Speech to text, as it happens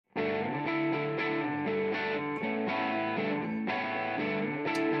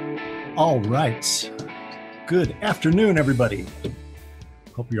All right. Good afternoon, everybody.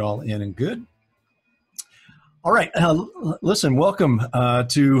 Hope you're all in and good. All right. Listen, welcome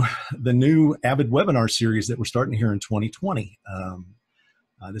to the new Avid webinar series that we're starting here in 2020.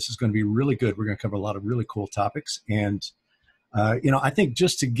 This is going to be really good. We're going to cover a lot of really cool topics. And, I think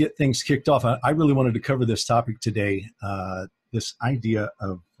just to get things kicked off, I really wanted to cover this topic today, this idea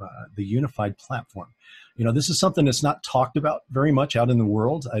of the unified platform. This is something that's not talked about very much out in the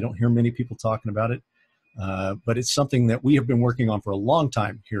world. I don't hear many people talking about it, but it's something that we have been working on for a long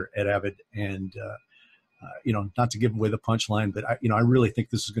time here at Avid. And, not to give away the punchline, but I really think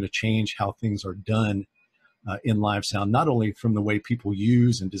this is going to change how things are done in live sound, not only from the way people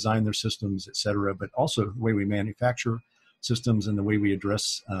use and design their systems, et cetera, but also the way we manufacture systems and the way we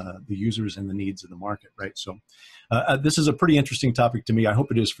address the users and the needs of the market, right? So this is a pretty interesting topic to me. I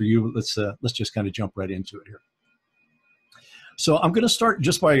hope it is for you. Let's just kind of jump right into it here. So I'm going to start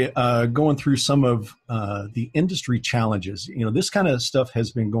just by going through some of the industry challenges. This kind of stuff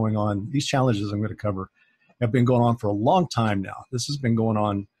has been going on. These challenges I'm going to cover have been going on for a long time now. This has been going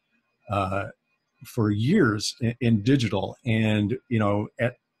on for years in digital, and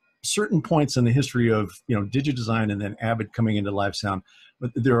at certain points in the history of DigiDesign and then Avid coming into live sound, but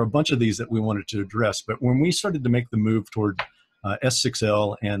there are a bunch of these that we wanted to address. But when we started to make the move toward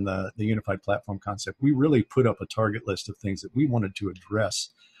S6L and the unified platform concept, we really put up a target list of things that we wanted to address.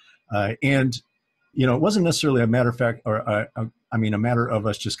 And it wasn't necessarily a matter of fact, or a matter of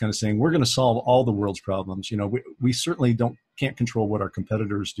us just kind of saying we're going to solve all the world's problems. We certainly can't control what our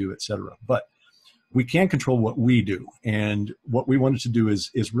competitors do, et cetera, but we can control what we do. And what we wanted to do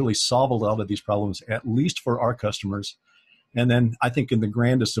is really solve a lot of these problems, at least for our customers. And then I think in the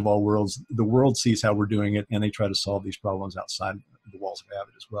grandest of all worlds, the world sees how we're doing it, and they try to solve these problems outside the walls of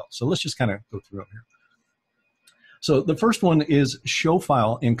Avid as well. So let's just kind of go through them here. So the first one is show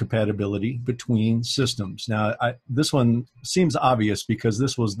file incompatibility between systems. Now, this one seems obvious because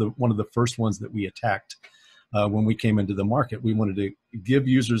this was one of the first ones that we attacked when we came into the market. We wanted to give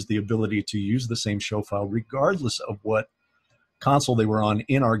users the ability to use the same show file regardless of what console they were on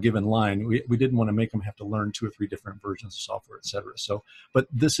in our given line. We didn't want to make them have to learn 2 or 3 different versions of software, et cetera. So, but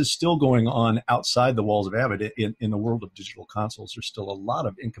this is still going on outside the walls of Avid. In the world of digital consoles, there's still a lot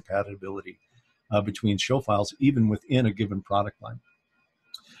of incompatibility between show files, even within a given product line.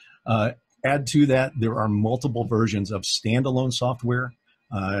 Add to that, there are multiple versions of standalone software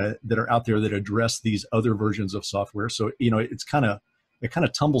that are out there that address these other versions of software. So, it kind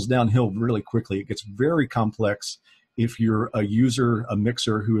of tumbles downhill really quickly. It gets very complex if you're a user, a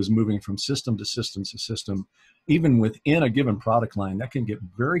mixer who is moving from system to system to system. Even within a given product line, that can get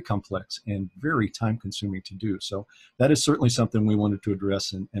very complex and very time consuming to do. So that is certainly something we wanted to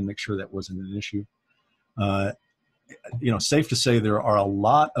address and make sure that wasn't an issue. Safe to say there are a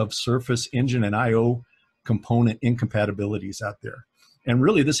lot of Surface engine and IO component incompatibilities out there. And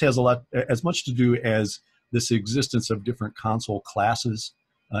really this has as much to do as this existence of different console classes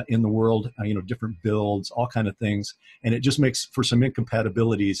in the world, different builds, all kind of things. And it just makes for some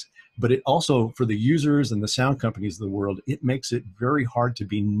incompatibilities, but it also, for the users and the sound companies of the world, it makes it very hard to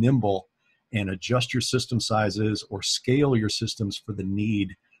be nimble and adjust your system sizes or scale your systems for the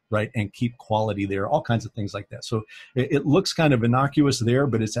need, right? And keep quality there, all kinds of things like that. So it looks kind of innocuous there,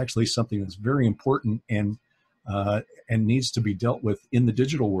 but it's actually something that's very important and needs to be dealt with in the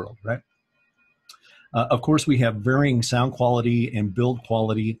digital world, right? Of course, we have varying sound quality and build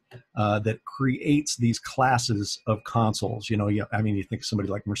quality that creates these classes of consoles. You think of somebody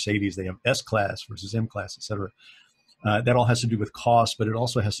like Mercedes, they have S-Class versus M-Class, et cetera. That all has to do with cost, but it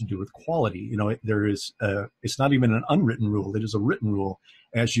also has to do with quality. It's not even an unwritten rule. It is a written rule.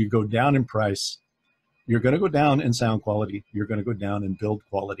 As you go down in price, you're going to go down in sound quality. You're going to go down in build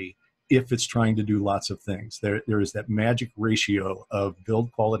quality if it's trying to do lots of things. There is that magic ratio of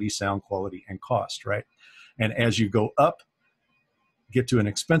build quality, sound quality, and cost, right? And as you go up, get to an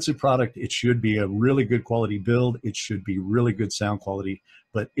expensive product, it should be a really good quality build. It should be really good sound quality,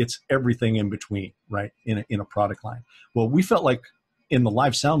 but it's everything in between, right, in a product line. Well, we felt like in the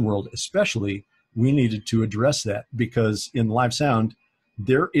live sound world especially, we needed to address that because in live sound,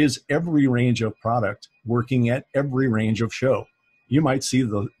 there is every range of product working at every range of show. You might see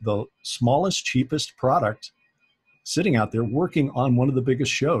the smallest, cheapest product sitting out there working on one of the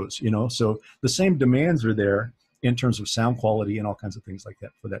biggest shows, so the same demands are there in terms of sound quality and all kinds of things like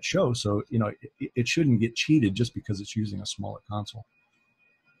that for that show. So, it shouldn't get cheated just because it's using a smaller console.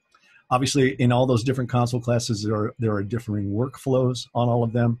 Obviously, in all those different console classes, there are differing workflows on all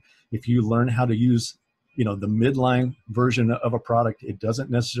of them. If you learn how to use the midline version of a product, it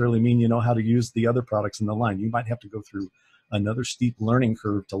doesn't necessarily mean you know how to use the other products in the line. You might have to go through another steep learning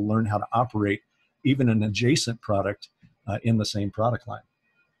curve to learn how to operate even an adjacent product in the same product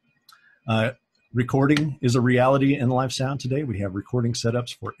line. Recording is a reality in live sound today. We have recording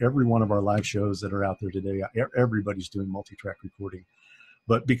setups for every one of our live shows that are out there today. Everybody's doing multi-track recording.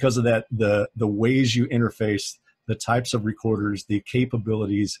 But because of that, the ways you interface, the types of recorders, the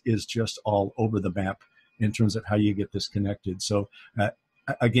capabilities is just all over the map in terms of how you get this connected. So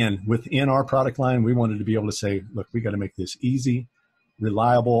again, within our product line, we wanted to be able to say, look, we got to make this easy,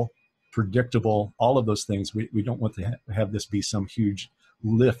 reliable, predictable, all of those things. We don't want to have this be some huge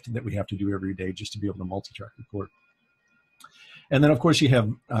lift that we have to do every day just to be able to multi-track record. And then, of course, you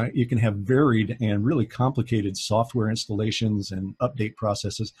can have varied and really complicated software installations and update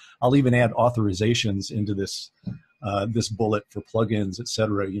processes. I'll even add authorizations into this this bullet for plugins, et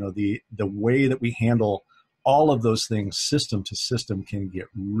cetera. You know, the way that we handle all of those things system to system can get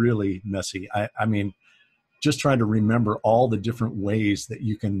really messy. I mean, just trying to remember all the different ways that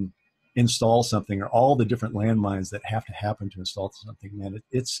you can install something or all the different landmines that have to happen to install something, man,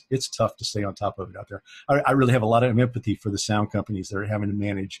 it's tough to stay on top of it out there. I really have a lot of empathy for the sound companies that are having to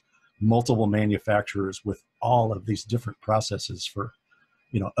manage multiple manufacturers with all of these different processes for,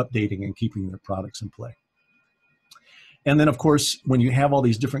 you know, updating and keeping their products in play. And then, of course, when you have all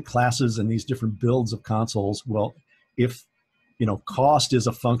these different classes and these different builds of consoles, well, if, you know, cost is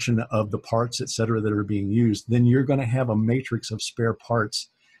a function of the parts, et cetera, that are being used, then you're going to have a matrix of spare parts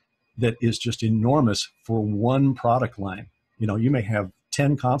that is just enormous for one product line. You know, you may have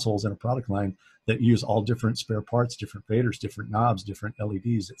 10 consoles in a product line that use all different spare parts, different faders, different knobs, different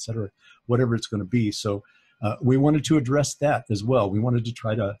LEDs, et cetera, whatever it's going to be. So we wanted to address that as well. We wanted to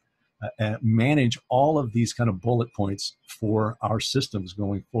try to manage all of these kind of bullet points for our systems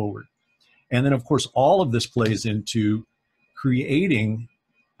going forward. And then, of course, all of this plays into creating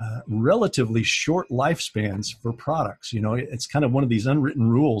relatively short lifespans for products. You know, it's kind of one of these unwritten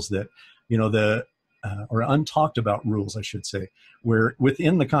rules that, you know, or untalked about rules, I should say, where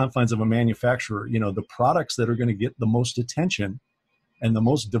within the confines of a manufacturer, you know, the products that are going to get the most attention and the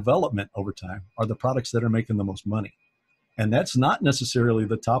most development over time are the products that are making the most money. And that's not necessarily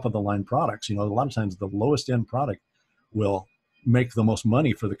the top of the line products. You know, a lot of times the lowest end product will make the most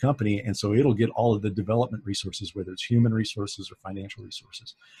money for the company, and so it'll get all of the development resources, whether it's human resources or financial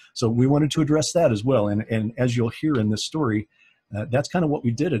resources. So we wanted to address that as well, and as you'll hear in this story, that's kind of what we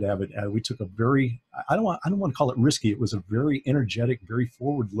did at Avid. We took a very, I don't want to call it risky, it was a very energetic, very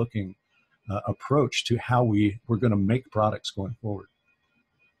forward-looking approach to how we were going to make products going forward.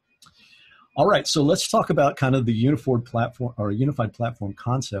 All right, so let's talk about kind of the unified platform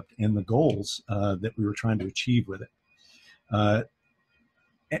concept and the goals that we were trying to achieve with it.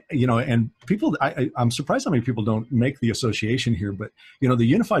 You know, and people, I'm surprised how many people don't make the association here, but, you know, the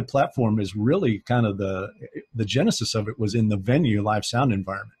unified platform is really kind of the genesis of it was in the Venue live sound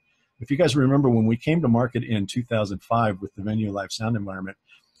environment. If you guys remember when we came to market in 2005 with the Venue live sound environment,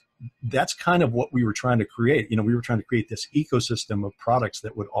 that's kind of what we were trying to create. You know, we were trying to create this ecosystem of products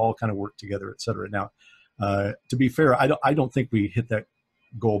that would all kind of work together, et cetera. Now, to be fair, I don't think we hit that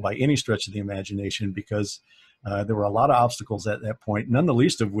goal by any stretch of the imagination because there were a lot of obstacles at that point, none the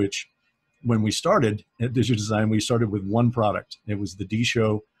least of which, when we started at Digital Design, we started with one product. It was the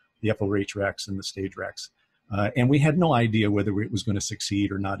D-Show, the FOH racks, and the stage racks. And we had no idea whether it was going to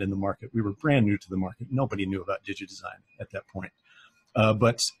succeed or not in the market. We were brand new to the market. Nobody knew about Digital Design at that point.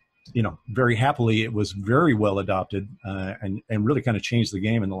 But, you know, very happily, it was very well adopted and really kind of changed the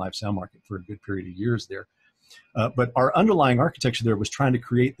game in the live sound market for a good period of years there. But our underlying architecture there was trying to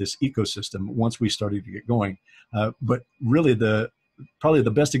create this ecosystem once we started to get going. But really probably the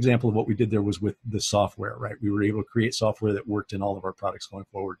best example of what we did there was with the software, right? We were able to create software that worked in all of our products going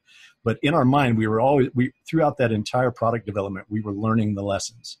forward. But in our mind, throughout that entire product development, we were learning the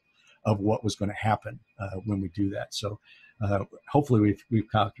lessons of what was going to happen when we do that. So hopefully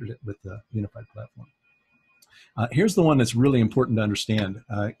we've conquered it with the unified platform. Here's the one that's really important to understand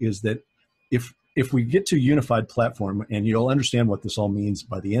is that if we get to unified platform, and you'll understand what this all means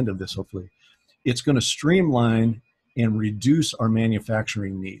by the end of this, hopefully, it's going to streamline and reduce our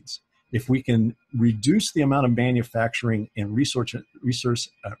manufacturing needs. If we can reduce the amount of manufacturing and research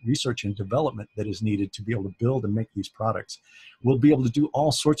and development that is needed to be able to build and make these products, we'll be able to do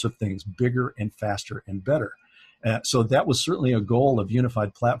all sorts of things bigger and faster and better. So that was certainly a goal of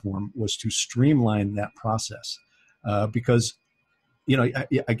unified platform, was to streamline that process because, you know,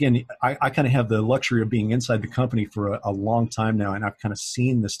 again, I kind of have the luxury of being inside the company for a long time now, and I've kind of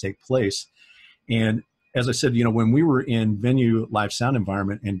seen this take place. And as I said, you know, when we were in Venue live sound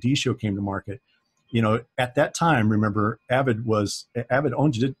environment and D-Show came to market, you know, at that time, remember, Avid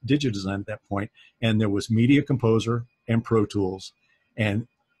owned DigiDesign at that point, and there was Media Composer and Pro Tools. And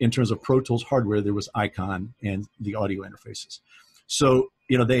in terms of Pro Tools hardware, there was Icon and the audio interfaces. So,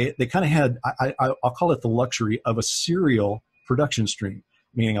 you know, they kind of had, I'll call it the luxury of a serial production stream,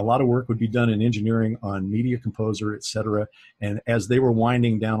 meaning a lot of work would be done in engineering on Media Composer, et cetera. And as they were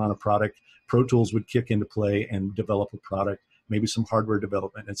winding down on a product, Pro Tools would kick into play and develop a product, maybe some hardware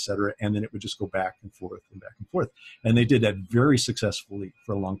development, et cetera, and then it would just go back and forth and back and forth. And they did that very successfully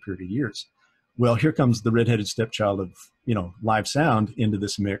for a long period of years. Well, here comes the redheaded stepchild of, you know, live sound into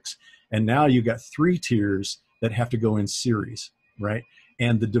this mix. And now you've got 3 tiers that have to go in series, right?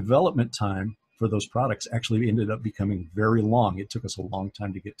 And the development time for those products actually ended up becoming very long. It took us a long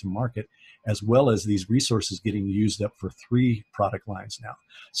time to get to market, as well as these resources getting used up for 3 product lines now.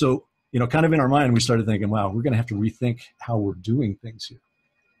 So, you know, kind of in our mind, we started thinking, wow, we're going to have to rethink how we're doing things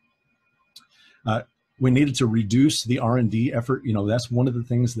here. We needed to reduce the R&D effort. You know, that's one of the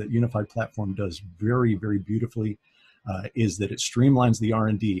things that Unified Platform does very, very beautifully, is that it streamlines the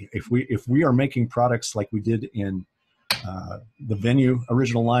R&D. If we are making products like we did in the Venue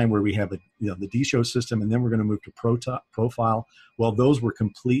original line, where we have the D-Show system, and then we're going to move to Profile. Well, those were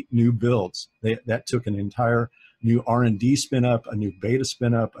complete new builds. That took an entire new R&D spin up, a new beta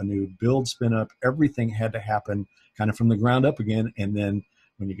spin up, a new build spin up. Everything had to happen kind of from the ground up again. And then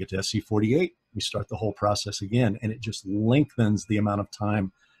when you get to SC48, we start the whole process again, and it just lengthens the amount of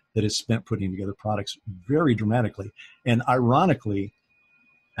time that is spent putting together products very dramatically. And ironically,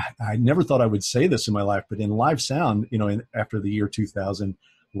 I never thought I would say this in my life, but in live sound, you know, after the year 2000,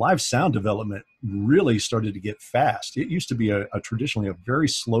 live sound development really started to get fast. It used to be traditionally a very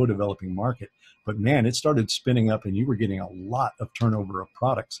slow developing market, but man, it started spinning up, and you were getting a lot of turnover of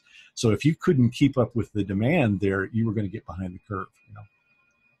products. So if you couldn't keep up with the demand there, you were going to get behind the curve, you know.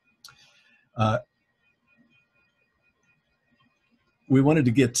 We wanted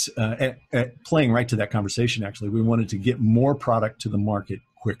to get, playing right to that conversation, actually, we wanted to get more product to the market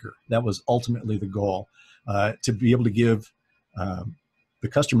quicker. That was ultimately the goal, to be able to give the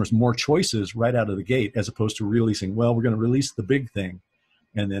customers more choices right out of the gate, as opposed to releasing, well, we're going to release the big thing,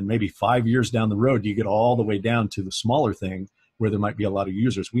 and then maybe 5 years down the road, you get all the way down to the smaller thing where there might be a lot of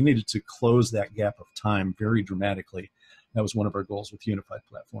users. We needed to close that gap of time very dramatically. That was one of our goals with Unified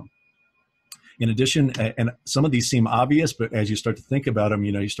Platform. In addition, and some of these seem obvious, but as you start to think about them,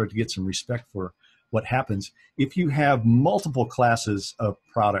 you know, you start to get some respect for what happens. If you have multiple classes of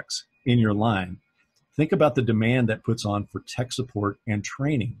products in your line, think about the demand that puts on for tech support and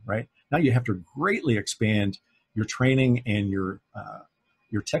training, right? Now you have to greatly expand your training and your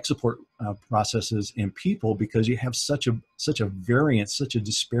tech support processes and people, because you have such a variance, such a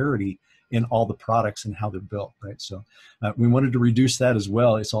disparity in all the products and how they're built, right? So we wanted to reduce that as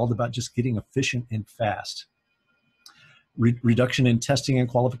well. It's all about just getting efficient and fast. Reduction in testing and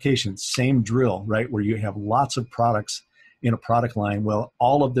qualification, same drill, right? Where you have lots of products in a product line. Well,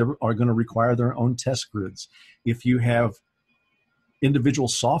 all of them are going to require their own test grids. If you have individual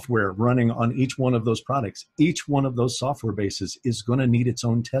software running on each one of those products, each one of those software bases is going to need its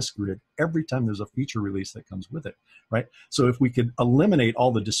own test grid every time there's a feature release that comes with it, right? So if we could eliminate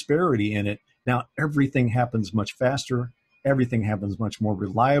all the disparity in it, now everything happens much faster, everything happens much more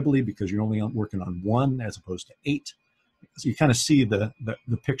reliably, because you're only working on 1 as opposed to 8. So you kind of see the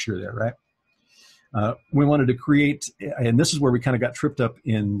picture there, right? We wanted to create, and this is where we kind of got tripped up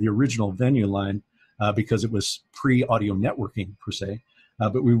in the original Venue line, because it was pre-audio networking per se,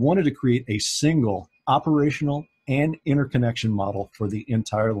 but we wanted to create a single operational and interconnection model for the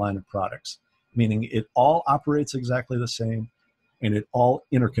entire line of products, meaning it all operates exactly the same and it all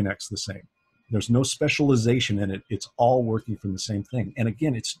interconnects the same. There's no specialization in it. It's all working from the same thing. And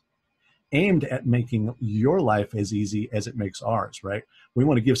again, it's aimed at making your life as easy as it makes ours, right? We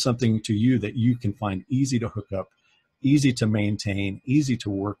want to give something to you that you can find easy to hook up, easy to maintain, easy to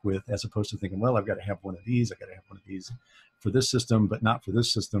work with, as opposed to thinking, well, I've got to have one of these, I've got to have one of these for this system, but not for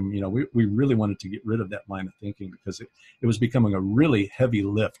this system. You know, we really wanted to get rid of that line of thinking, because it was becoming a really heavy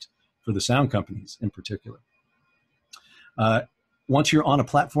lift for the sound companies in particular. Once you're on a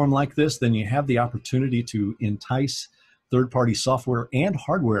platform like this, then you have the opportunity to entice third-party software and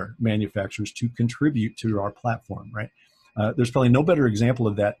hardware manufacturers to contribute to our platform, right? There's probably no better example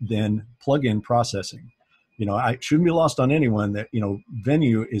of that than plug-in processing. You know, I shouldn't be lost on anyone that, you know,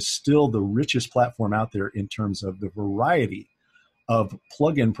 Venue is still the richest platform out there in terms of the variety of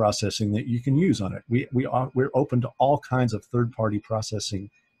plug-in processing that you can use on it. We're open to all kinds of third-party processing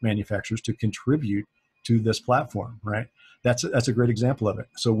manufacturers to contribute to this platform, right? That's a great example of it.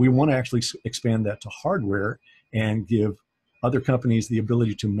 So we want to actually expand that to hardware and give other companies the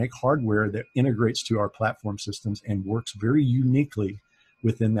ability to make hardware that integrates to our platform systems and works very uniquely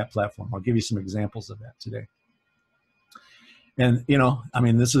within that platform. I'll give you some examples of that today. And, you know, I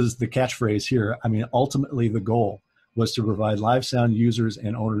mean, this is the catchphrase here. I mean, ultimately the goal was to provide live sound users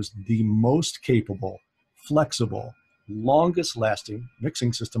and owners the most capable, flexible, longest lasting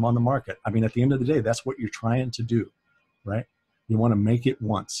mixing system on the market. I mean, at the end of the day, that's what you're trying to do, right? You want to make it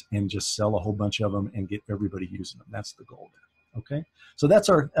once and just sell a whole bunch of them and get everybody using them. That's the goal there. Okay. So that's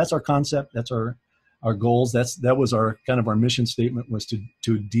our concept. That's our goals. That was our kind of our mission statement, was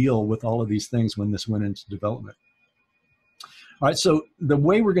to deal with all of these things when this went into development. All right, so the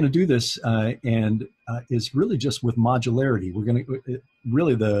way we're going to do this is really just with modularity. We're going to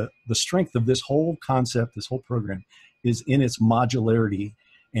really the strength of this whole concept, this whole program, is in its modularity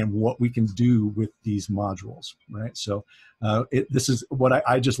and what we can do with these modules, right? So this is what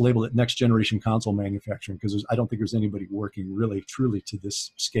I just labeled it next generation console manufacturing, because I don't think there's anybody working really truly to this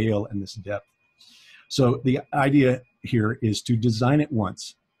scale and this depth. So the idea here is to design it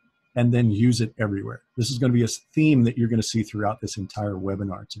once and then use it everywhere. This is going to be a theme that you're going to see throughout this entire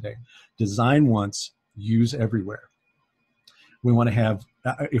webinar today. Design once, use everywhere. We want to have,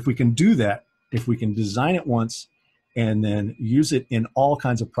 if we can do that, if we can design it once and then use it in all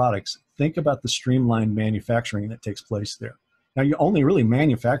kinds of products, think about the streamlined manufacturing that takes place there. Now, you're only really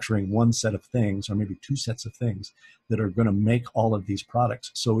manufacturing one set of things, or maybe two sets of things, that are going to make all of these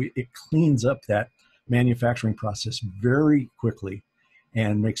products. So it cleans up that manufacturing process very quickly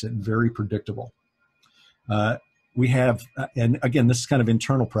and makes it very predictable. We have, and again, this is kind of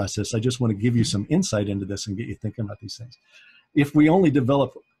internal process. I just want to give you some insight into this and get you thinking about these things. If we only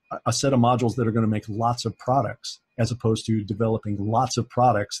develop a set of modules that are going to make lots of products, as opposed to developing lots of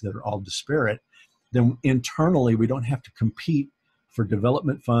products that are all disparate, then internally we don't have to compete for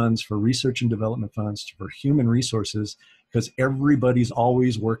development funds, for research and development funds, for human resources, because everybody's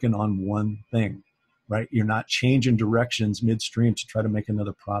always working on one thing. Right? You're not changing directions midstream to try to make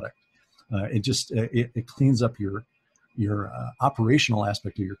another product. It cleans up your operational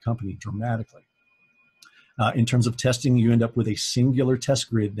aspect of your company dramatically. In terms of testing, you end up with a singular test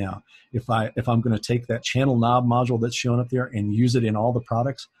grid now. If I'm going to take that channel knob module that's shown up there and use it in all the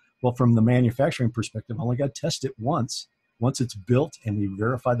products, well, from the manufacturing perspective, I only got to test it once. Once it's built and we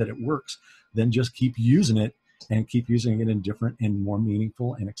verify that it works, then just keep using it and keep using it in different and more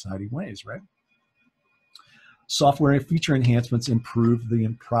meaningful and exciting ways, right? Software and feature enhancements improve the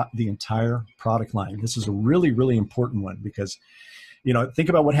entire product line. This is a really, really important one, because, you know, think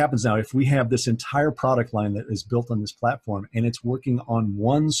about what happens now if we have this entire product line that is built on this platform and it's working on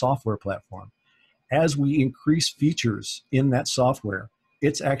one software platform. As we increase features in that software,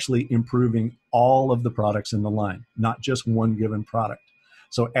 it's actually improving all of the products in the line, not just one given product.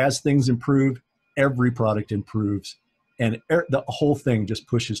 So as things improve, every product improves, and the whole thing just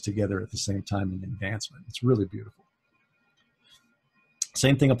pushes together at the same time in advancement. It's really beautiful.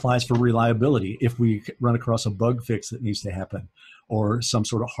 Same thing applies for reliability. If we run across a bug fix that needs to happen, or some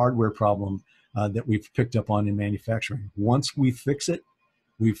sort of hardware problem that we've picked up on in manufacturing, once we fix it,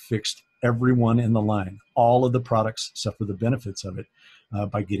 we've fixed everyone in the line. All of the products suffer the benefits of it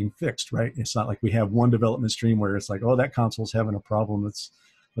by getting fixed, right? It's not like we have one development stream where it's like, oh, that console's having a problem.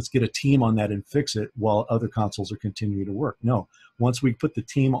 Let's get a team on that and fix it while other consoles are continuing to work. No, once we put the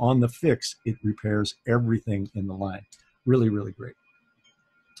team on the fix, it repairs everything in the line. Really, really great.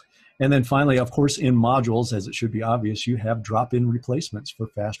 And then finally, of course, in modules, as it should be obvious, you have drop-in replacements for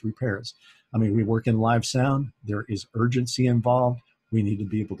fast repairs. I mean, we work in live sound. There is urgency involved. We need to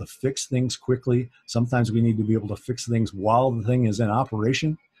be able to fix things quickly. Sometimes we need to be able to fix things while the thing is in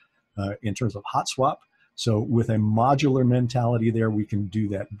operation in terms of hot swap. So with a modular mentality there, we can do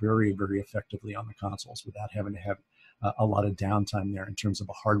that very, very effectively on the consoles without having to have a lot of downtime there in terms of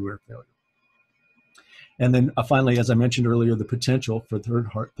a hardware failure. And then finally, as I mentioned earlier, the potential for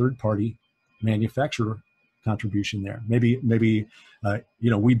third-party manufacturer contribution there. Maybe you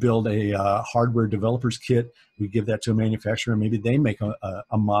know, we build a hardware developer's kit, we give that to a manufacturer, maybe they make a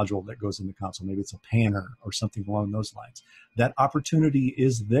module that goes in the console. Maybe it's a panner or something along those lines. That opportunity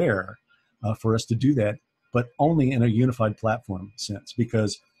is there for us to do that, but only in a unified platform sense,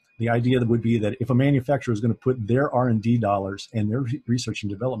 because the idea would be that if a manufacturer is going to put their R&D dollars and their research and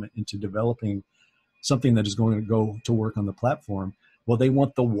development into developing something that is going to go to work on the platform, well, they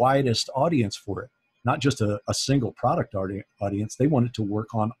want the widest audience for it, not just a single product audience. They want it to work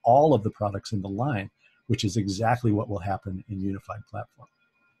on all of the products in the line, which is exactly what will happen in unified platform.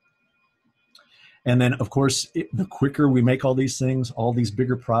 And then, of course, the quicker we make all these things, all these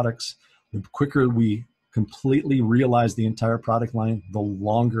bigger products, the quicker we completely realize the entire product line, the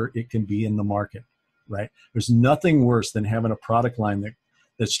longer it can be in the market. right? There's nothing worse than having a product line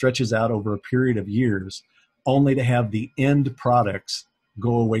that stretches out over a period of years, only to have the end products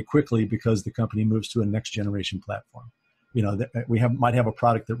go away quickly because the company moves to a next generation platform. You know, might have a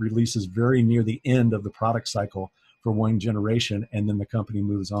product that releases very near the end of the product cycle for one generation, and then the company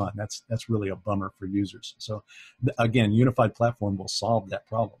moves on. That's really a bummer for users. So again, unified platform will solve that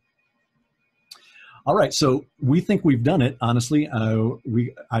problem. All right, so we think we've done it. Honestly,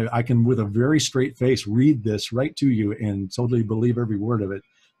 I can, with a very straight face, read this right to you and totally believe every word of it.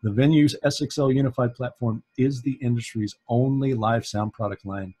 The Venue's S6L unified platform is the industry's only live sound product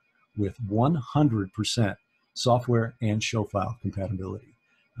line with 100% software and show file compatibility.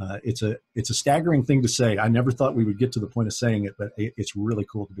 It's a staggering thing to say. I never thought we would get to the point of saying it, but it's really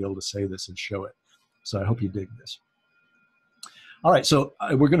cool to be able to say this and show it. So I hope you dig this. All right, so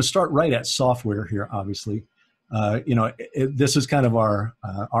we're going to start right at software here, obviously. You know, this is kind of our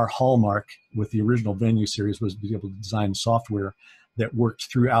hallmark with the original Venue series, was to be able to design software that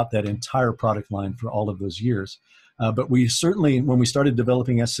worked throughout that entire product line for all of those years. But we certainly, when we started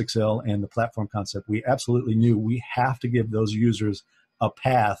developing S6L and the platform concept, we absolutely knew we have to give those users a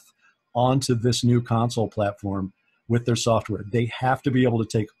path onto this new console platform with their software. They have to be able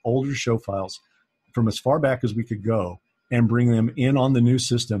to take older show files from as far back as we could go and bring them in on the new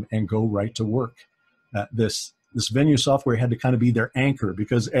system and go right to work. This Venue software had to kind of be their anchor,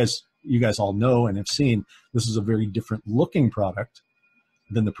 because as you guys all know and have seen, this is a very different looking product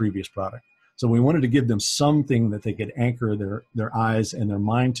than the previous product. So we wanted to give them something that they could anchor their eyes and their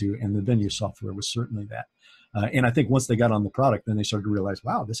mind to, and the Venue software was certainly that. And I think once they got on the product, then they started to realize,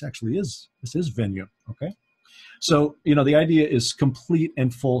 wow, this is Venue, okay? So, you know, the idea is complete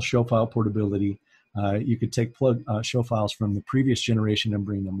and full show file portability. You could take show files from the previous generation and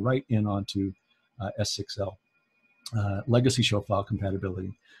bring them right in onto S6L. Legacy show file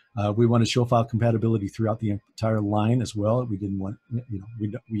compatibility. We wanted show file compatibility throughout the entire line as well. We didn't want,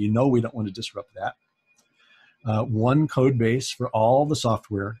 we don't want to disrupt that. One code base for all the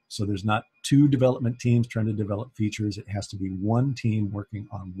software, so there's not two development teams trying to develop features. It has to be one team working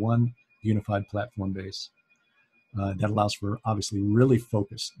on one unified platform base. That allows for, obviously, really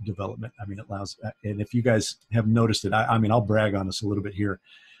focused development. I mean, it allows, and if you guys have noticed it, I mean, I'll brag on us a little bit here.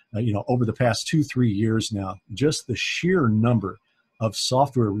 You know, over the past 2-3 years now, just the sheer number of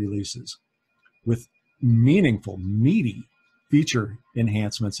software releases with meaningful, meaty feature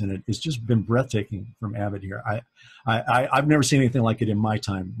enhancements in it has just been breathtaking from Avid here. I've never seen anything like it in my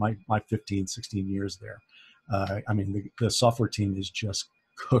time, my 15, 16 years there. I mean, the software team is just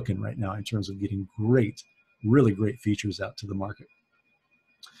cooking right now in terms of getting really great features out to the market.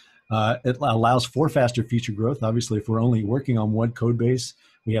 It allows for faster feature growth. Obviously, if we're only working on one code base,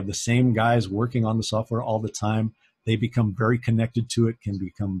 we have the same guys working on the software all the time. They become very connected to it, can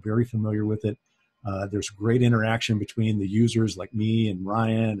become very familiar with it. There's great interaction between the users like me and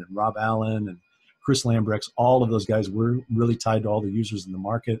Ryan and Rob Allen and Chris Lambrex. All of those guys, we're really tied to all the users in the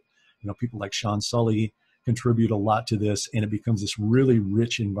market. You know, people like Sean Sully contribute a lot to this, and it becomes this really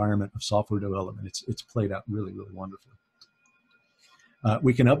rich environment of software development. It's played out really wonderfully.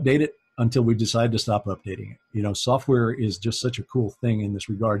 We can update it until we decide to stop updating it. You know, software is just such a cool thing in this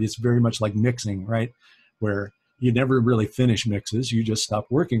regard. It's very much like mixing, right? Where you never really finish mixes, you just stop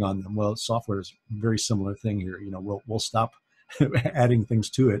working on them. Well, software is a very similar thing here. You know, we'll stop adding things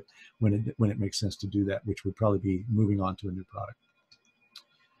to it when it makes sense to do that, which would probably be moving on to a new product.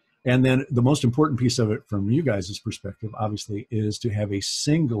 And then the most important piece of it from you guys' perspective, obviously, is to have a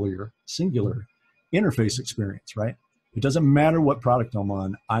singular interface experience, right? It doesn't matter what product I'm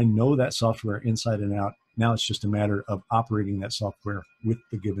on. I know that software inside and out. Now it's just a matter of operating that software with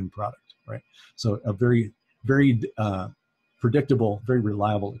the given product, right? So a very predictable, very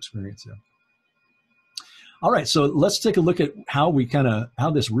reliable experience there. All right, so let's take a look at how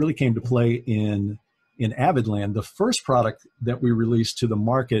this really came to play in Avid land. The first product that we released to the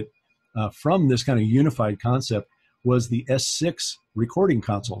market from this kind of unified concept was the S6 recording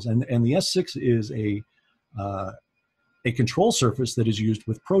consoles, and the S6 is a control surface that is used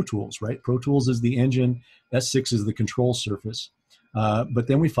with Pro Tools, right? Pro Tools is the engine, S6 is the control surface. But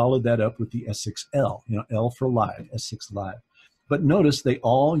then we followed that up with the S6L, you know, L for live, S6 Live. But notice they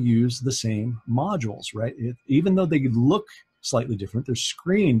all use the same modules, right? Even though they look slightly different, they're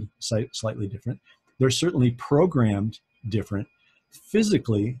screened slightly different, they're certainly programmed different.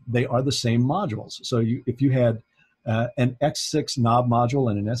 Physically, they are the same modules. So if you had an X6 knob module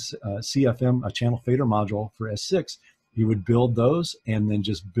and an CFM, a channel fader module for S6, you would build those and then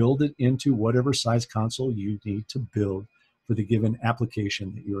just build it into whatever size console you need to build for the given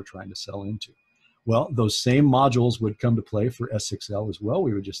application that you are trying to sell into. Well, those same modules would come to play for S6L as well.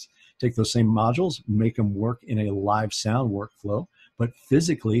 We would just take those same modules, make them work in a live sound workflow, but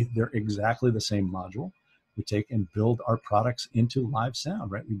physically they're exactly the same module. We take and build our products into live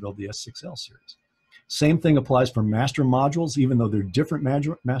sound, right? We build the S6L series. Same thing applies for master modules. Even though they're different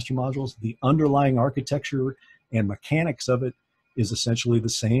master modules, the underlying architecture and mechanics of it is essentially the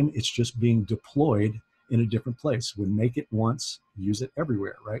same. It's just being deployed in a different place. We make it once, use it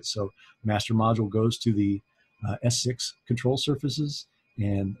everywhere, right? So master module goes to the S6 control surfaces,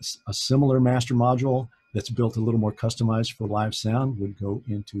 and a similar master module that's built a little more customized for live sound would go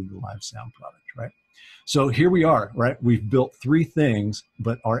into the live sound product, right? So here we are, right? We've built three things,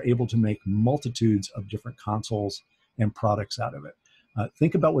 but are able to make multitudes of different consoles and products out of it.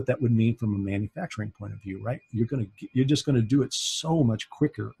 Think about what that would mean from a manufacturing point of view, right? You're just going to do it so much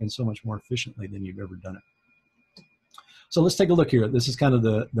quicker and so much more efficiently than you've ever done it. So let's take a look here. This is kind of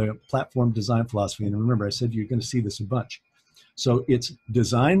the platform design philosophy. And remember, I said you're going to see this a bunch. So it's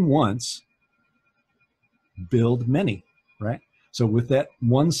design once, build many, right? So with that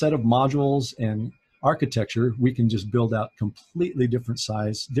one set of modules and architecture, we can just build out completely different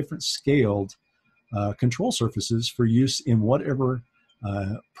size, different scaled control surfaces for use in whatever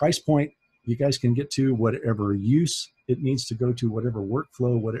price point you guys can get to, whatever use it needs to go to, whatever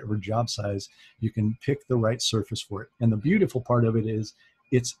workflow, whatever job size, you can pick the right surface for it. And the beautiful part of it is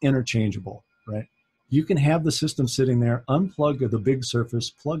it's interchangeable, right? You can have the system sitting there, unplug the big surface,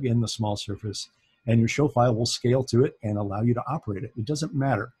 plug in the small surface, and your show file will scale to it and allow you to operate it. It doesn't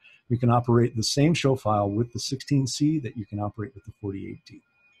matter. You can operate the same show file with the 16C that you can operate with the 48D,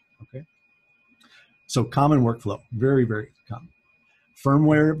 okay? So common workflow, very, very common.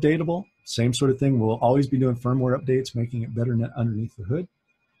 Firmware updatable, same sort of thing. We'll always be doing firmware updates, making it better underneath the hood.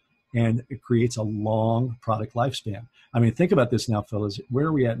 And it creates a long product lifespan. I mean, think about this now, fellas. Where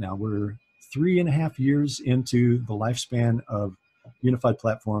are we at now? We're 3.5 years into the lifespan of Unified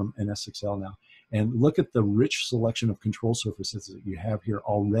Platform and S6L now. And look at the rich selection of control surfaces that you have here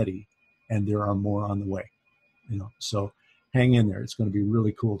already. And there are more on the way. So hang in there. It's going to be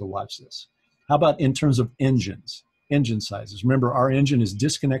really cool to watch this. How about in terms of engines? Engine sizes. Remember, our engine is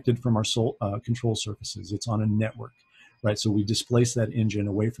disconnected from our control surfaces. It's on a network, right? So we displace that engine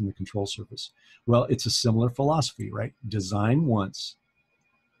away from the control surface. Well, it's a similar philosophy, right? Design once,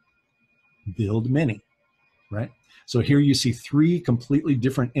 build many, right? So here you see three completely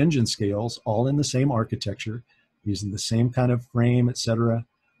different engine scales, all in the same architecture, using the same kind of frame, et cetera.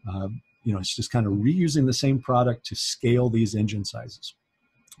 It's just kind of reusing the same product to scale these engine sizes.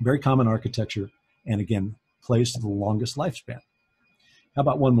 Very common architecture, and again, plays to the longest lifespan. How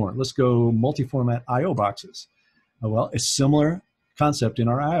about one more? Let's go multi-format I/O boxes. Well, a similar concept in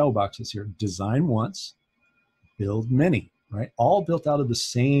our I/O boxes here. Design once, build many, right? All built out of the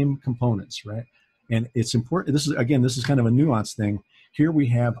same components, right? And it's important. This is kind of a nuanced thing. Here we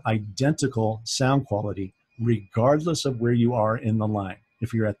have identical sound quality regardless of where you are in the line.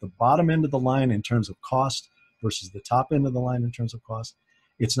 If you're at the bottom end of the line in terms of cost versus the top end of the line in terms of cost,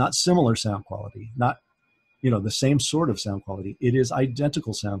 it's not similar sound quality, not the same sort of sound quality. It is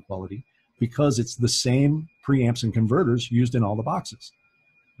identical sound quality because it's the same preamps and converters used in all the boxes,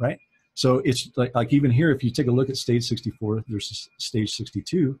 right? So it's like even here, if you take a look at stage 64 versus stage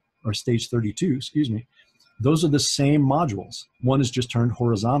 62 or stage 32, excuse me, those are the same modules. One is just turned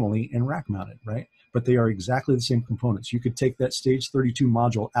horizontally and rack mounted, right? But they are exactly the same components. You could take that stage 32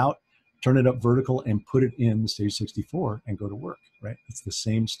 module out, turn it up vertical, and put it in the stage 64 and go to work, right? It's the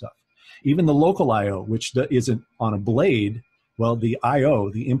same stuff. Even the local I/O, which isn't on a blade, well, the I/O,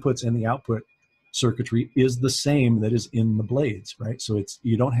 the inputs and the output circuitry is the same that is in the blades, right? So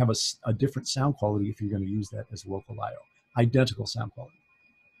you don't have a different sound quality if you're going to use that as local I/O. Identical sound quality.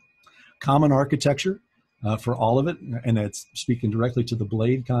 Common architecture for all of it, and it's speaking directly to the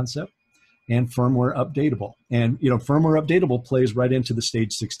blade concept, and firmware updatable. And firmware updatable plays right into the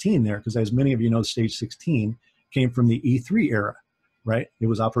stage 16 there, because as many of you know, stage 16 came from the E3 era. Right? It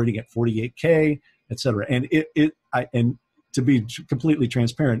was operating at 48K, et cetera. And and to be completely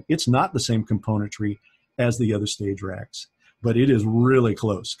transparent, it's not the same componentry as the other stage racks, but it is really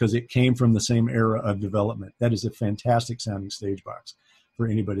close because it came from the same era of development. That is a fantastic sounding stage box for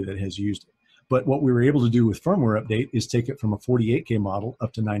anybody that has used it. But what we were able to do with firmware update is take it from a 48K model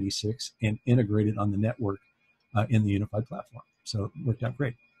up to 96 and integrate it on the network in the Unified Platform. So it worked out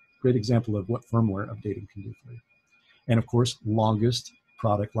great. Great example of what firmware updating can do for you. And of course, longest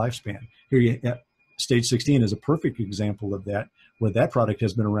product lifespan. Here, stage 16 is a perfect example of that, where that product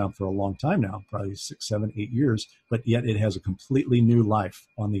has been around for a long time now, probably 6, 7, 8 years, but yet it has a completely new life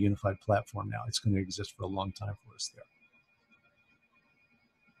on the Unified Platform now. It's going to exist for a long time for us there.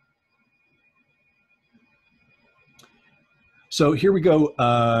 So here we go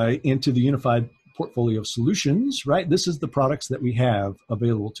into the unified portfolio of solutions, right? This is the products that we have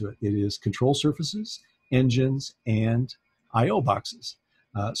available to it. It is control surfaces, engines, and I/O boxes.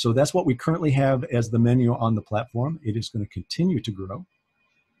 So that's what we currently have as the menu on the platform. It is going to continue to grow.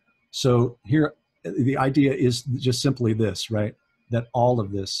 So here, the idea is just simply this, right? That all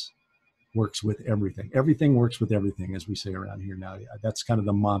of this works with everything. Everything works with everything, as we say around here now. That's kind of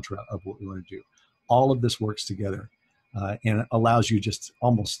the mantra of what we want to do. All of this works together and it allows you just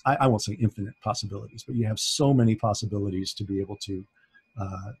almost, I won't say infinite possibilities, but you have so many possibilities to be able to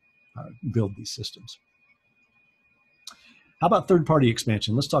build these systems. How about third-party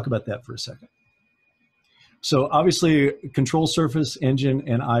expansion? Let's talk about that for a second. So obviously, control surface, engine,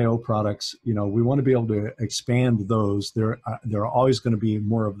 and I/O products, you know, we want to be able to expand those. There are always going to be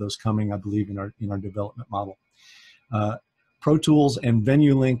more of those coming, I believe, in our development model. Pro Tools and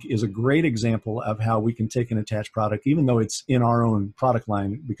VenueLink is a great example of how we can take an attached product, even though it's in our own product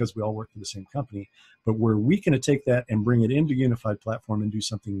line because we all work for the same company, but where we can take that and bring it into unified platform and do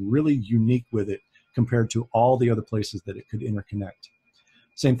something really unique with it compared to all the other places that it could interconnect.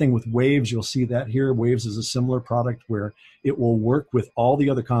 Same thing with Waves. You'll see that here. Waves is a similar product where it will work with all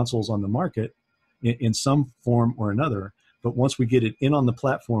the other consoles on the market in some form or another. But once we get it in on the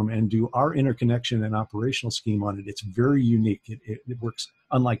platform and do our interconnection and operational scheme on it, it's very unique. It works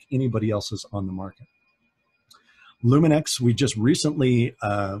unlike anybody else's on the market. Luminex, we just recently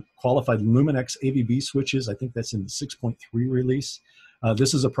qualified Luminex AVB switches. I think that's in the 6.3 release.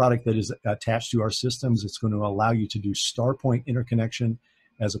 This is a product that is attached to our systems. It's going to allow you to do star point interconnection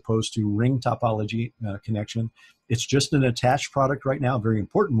as opposed to ring topology connection. It's just an attached product right now, a very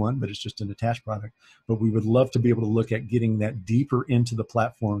important one, but it's just an attached product. But we would love to be able to look at getting that deeper into the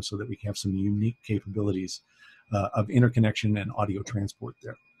platform so that we can have some unique capabilities of interconnection and audio transport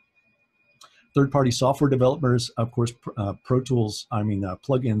there. Third-party software developers, of course, Pro Tools,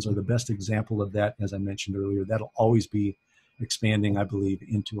 plugins are the best example of that, as I mentioned earlier. That'll always be expanding, I believe,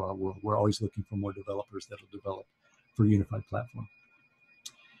 into our world. We're always looking for more developers that'll develop for unified platform.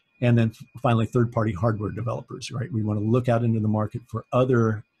 And then finally, third-party hardware developers, right? We want to look out into the market for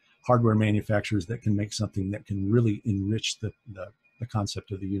other hardware manufacturers that can make something that can really enrich the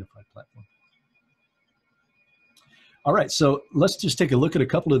concept of the unified platform. All right, so let's just take a look at a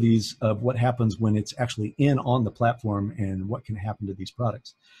couple of these of what happens when it's actually in on the platform and what can happen to these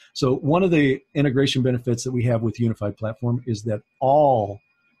products. So one of the integration benefits that we have with unified platform is that all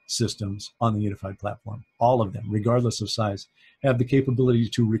systems on the unified platform, all of them, regardless of size, have the capability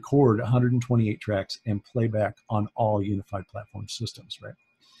to record 128 tracks and playback on all unified platform systems,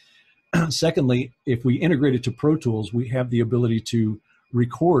 right? Secondly, if we integrate it to Pro Tools, we have the ability to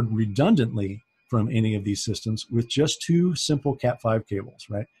record redundantly from any of these systems with just two simple Cat5 cables,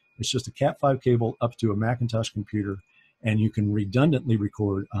 right? It's just a Cat5 cable up to a Macintosh computer, and you can redundantly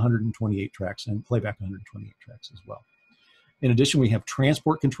record 128 tracks and playback 128 tracks as well. In addition, we have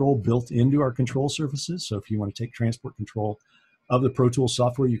transport control built into our control surfaces. So if you want to take transport control of the Pro Tools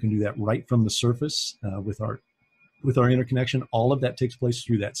software, you can do that right from the surface with our interconnection. All of that takes place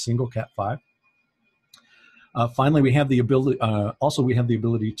through that single Cat5. Finally, we have the ability. We have the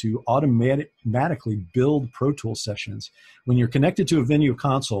ability to automatically build Pro Tools sessions. When you're connected to a Venue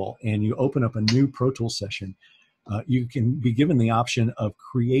console and you open up a new Pro Tools session, you can be given the option of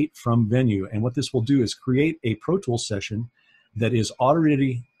create from Venue. And what this will do is create a Pro Tools session that is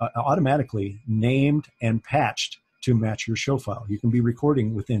already automatically named and patched to match your show file. You can be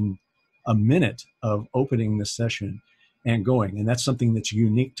recording within a minute of opening the session and going. And that's something that's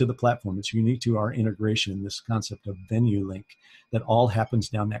unique to the platform. It's unique to our integration, this concept of VenueLink, that all happens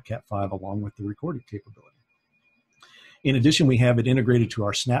down that Cat5 along with the recording capability. In addition, we have it integrated to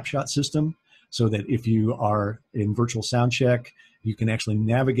our snapshot system so that if you are in virtual sound check, you can actually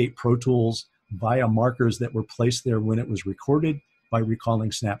navigate Pro Tools via markers that were placed there when it was recorded by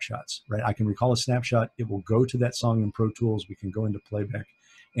recalling snapshots, right? I can recall a snapshot, it will go to that song in Pro Tools, we can go into playback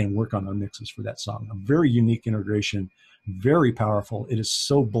and work on our mixes for that song. A very unique integration, very powerful. It is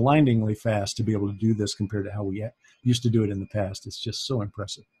so blindingly fast to be able to do this compared to how we used to do it in the past. It's just so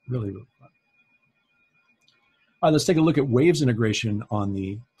impressive, really, really fun. All right, let's take a look at Waves integration on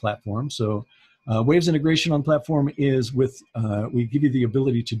the platform. So Waves integration on platform is with, we give you the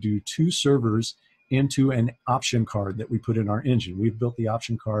ability to do two servers into an option card that we put in our engine. We've built the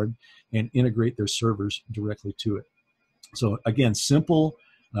option card and integrate their servers directly to it. So again, simple,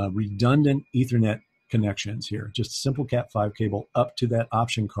 redundant Ethernet connections here, just a simple Cat5 cable up to that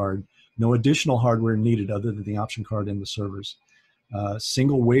option card. No additional hardware needed other than the option card and the servers.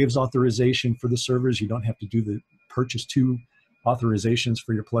 Single Waves authorization for the servers. You don't have to do the purchase two authorizations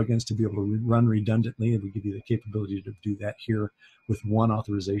for your plugins to be able to run redundantly, and we give you the capability to do that here with one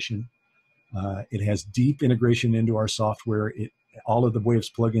authorization. It has deep integration into our software. All of the Waves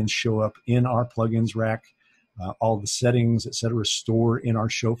plugins show up in our plugins rack. All the settings, et cetera, store in our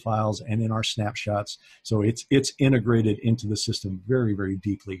show files and in our snapshots. So it's integrated into the system very, very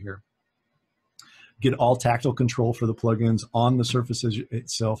deeply here. Get all tactile control for the plugins on the surface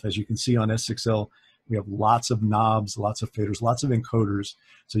itself. As you can see on S6L, we have lots of knobs, lots of faders, lots of encoders.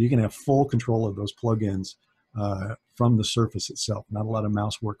 So you can have full control of those plugins from the surface itself. Not a lot of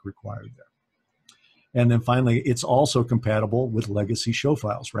mouse work required there. And then finally, it's also compatible with legacy show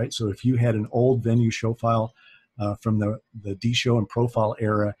files, right? So if you had an old Venue show file from the D-Show and Profile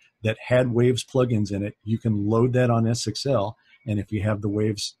era that had Waves plugins in it, you can load that on S6L. And if you have the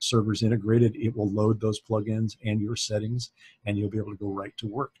Waves servers integrated, it will load those plugins and your settings, and you'll be able to go right to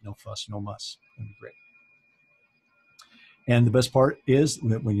work. No fuss, no muss. It'll be great. And the best part is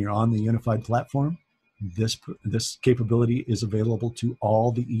that when you're on the unified platform, this capability is available to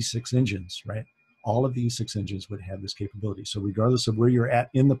all the E6 engines, right? All of the E6 engines would have this capability. So regardless of where you're at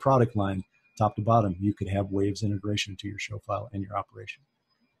in the product line, top to bottom, you could have Waves integration to your show file and your operation.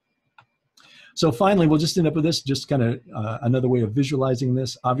 So finally, we'll just end up with this, just kind of another way of visualizing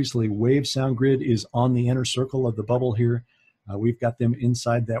this. Obviously, Wave Sound Grid is on the inner circle of the bubble here. We've got them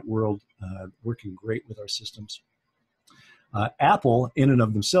inside that world, working great with our systems. Apple, in and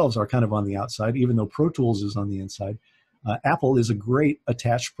of themselves, are kind of on the outside, even though Pro Tools is on the inside. Apple is a great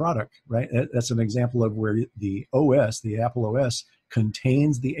attached product, right? That's an example of where the OS, the Apple OS,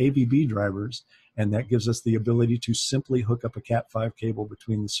 contains the AVB drivers, and that gives us the ability to simply hook up a Cat5 cable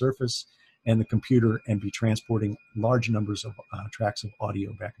between the Surface and the computer and be transporting large numbers of tracks of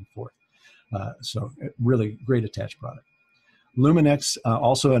audio back and forth. So really great attached product. Luminex,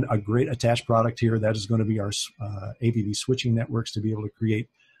 also a great attached product here. That is going to be our AVB switching networks to be able to create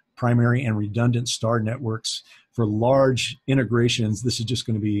primary and redundant star networks for large integrations. This is just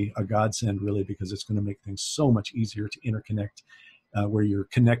going to be a godsend, really, because it's going to make things so much easier to interconnect where you're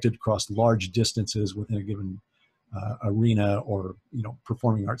connected across large distances within a given arena or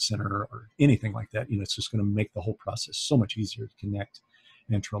performing arts center or anything like that. It's just going to make the whole process so much easier to connect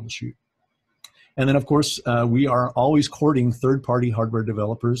and troubleshoot. And then, of course, we are always courting third-party hardware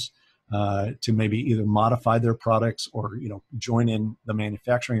developers to maybe either modify their products or join in the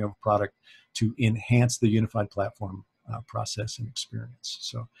manufacturing of a product to enhance the unified platform process and experience.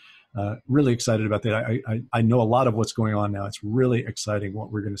 So really excited about that. I know a lot of what's going on now. It's really exciting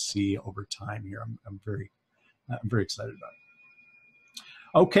what we're going to see over time here. I'm very excited about it.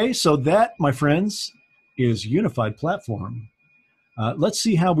 Okay, so that, my friends, is unified platform. Let's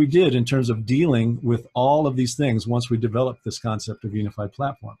see how we did in terms of dealing with all of these things once we developed this concept of unified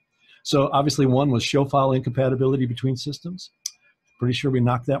platform. So obviously one was show file incompatibility between systems. Pretty sure we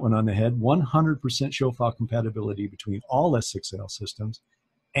knocked that one on the head. 100% show file compatibility between all S6L systems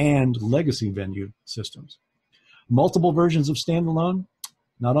and legacy Venue systems. Multiple versions of standalone,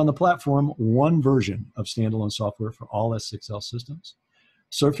 not on the platform, one version of standalone software for all S6L systems.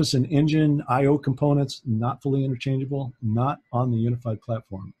 Surface and engine I/O components, not fully interchangeable, not on the unified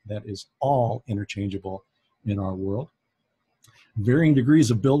platform. That is all interchangeable in our world. Varying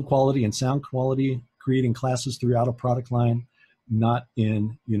degrees of build quality and sound quality, creating classes throughout a product line, not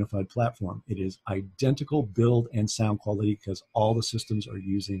in unified platform. It is identical build and sound quality because all the systems are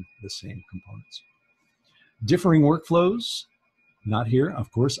using the same components. Differing workflows, not here. Of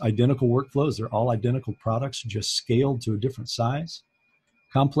course, identical workflows. They're all identical products, just scaled to a different size.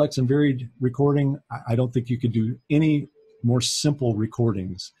 Complex and varied recording. I don't think you could do any more simple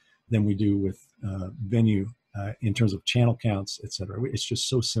recordings than we do with Venue in terms of channel counts, etc. It's just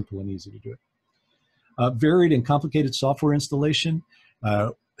so simple and easy to do it. Varied and complicated software installation.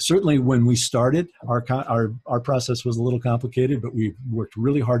 Certainly when we started, our process was a little complicated, but we've worked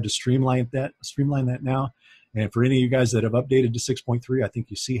really hard to streamline that now. And for any of you guys that have updated to 6.3, I think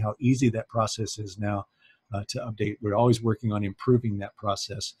you see how easy that process is now to update. We're always working on improving that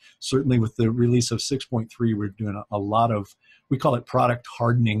process. Certainly with the release of 6.3, we're doing a lot of, we call it product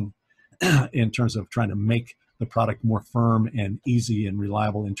hardening in terms of trying to make the product more firm and easy and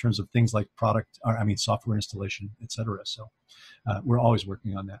reliable in terms of things like software installation, etc. So we're always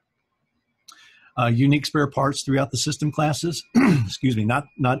working on that. Unique spare parts throughout the system classes, excuse me, not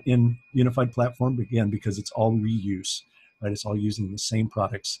in unified platform, but again, because it's all reuse, right? It's all using the same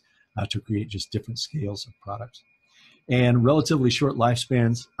products to create just different scales of products. And relatively short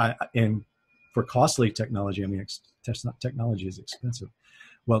lifespans, and for costly technology, technology is expensive.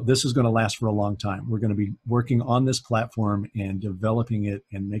 Well, this is going to last for a long time. We're going to be working on this platform and developing it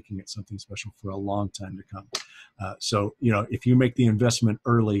and making it something special for a long time to come. So, you know, if you make the investment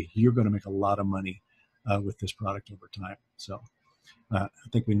early, you're going to make a lot of money with this product over time. So I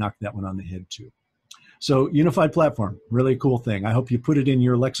think we knocked that one on the head too. So unified platform, really a cool thing. I hope you put it in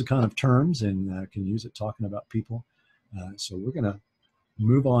your lexicon of terms and can use it talking about people. So we're going to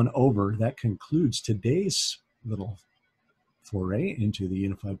move on over. That concludes today's little foray into the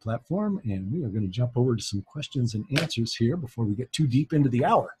unified platform, and we are going to jump over to some questions and answers here before we get too deep into the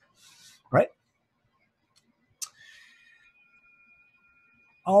hour. Right?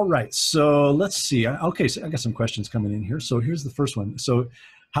 All right, so let's see. Okay, so I got some questions coming in here. So here's the first one. So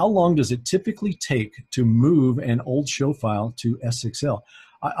how long does it typically take to move an old show file to S6L?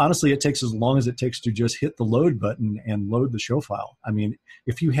 Honestly, it takes as long as it takes to just hit the load button and load the show file. I mean,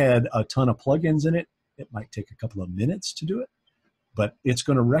 if you had a ton of plugins in it, it might take a couple of minutes to do it, but it's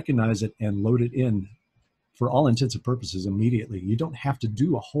going to recognize it and load it in for all intents and purposes immediately. You don't have to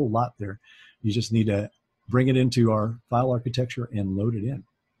do a whole lot there. You just need to bring it into our file architecture and load it in.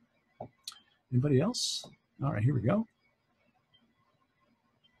 Anybody else? All right, here we go.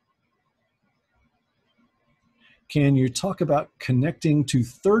 Can you talk about connecting to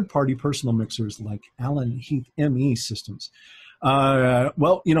third-party personal mixers like Allen Heath ME systems?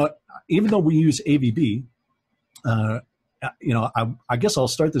 Well, you know, even though we use AVB, you know, I guess I'll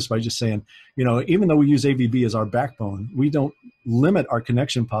start this by just saying, you know, even though we use AVB as our backbone, we don't limit our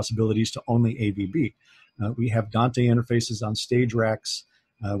connection possibilities to only AVB. We have Dante interfaces on stage racks.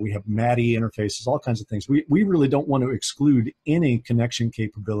 We have MADI interfaces, all kinds of things. We really don't want to exclude any connection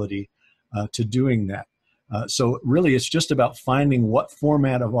capability to doing that. So really, it's just about finding what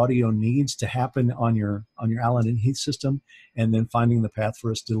format of audio needs to happen on your Allen and Heath system, and then finding the path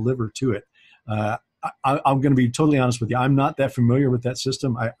for us to deliver to it. I'm going to be totally honest with you. I'm not that familiar with that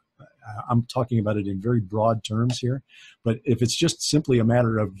system. I'm talking about it in very broad terms here. But if it's just simply a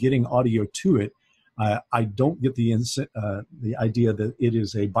matter of getting audio to it, I don't get the idea that it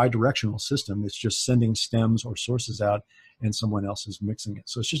is a bidirectional system. It's just sending stems or sources out, and someone else is mixing it.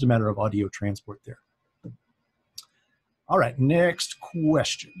 So it's just a matter of audio transport there. All right, next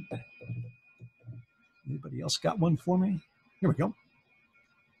question. Anybody else got one for me? Here we go.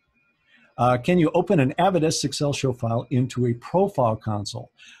 Can you open an Avid S6L show file into a profile console?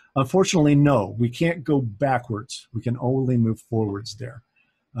 Unfortunately, no. We can't go backwards. We can only move forwards there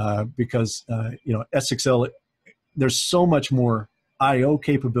because you know, S6L, there's so much more I/O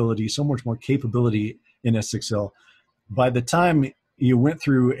capability, so much more capability in S6L. By the time you went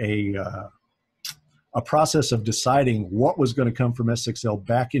through a process of deciding what was going to come from S6L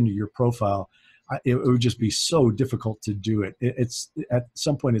back into your profile, it would just be so difficult to do it. It's at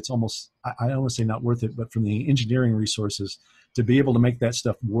some point, it's almost, I don't want to say not worth it, but from the engineering resources to be able to make that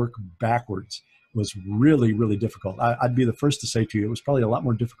stuff work backwards was really, really difficult. I'd be the first to say to you, it was probably a lot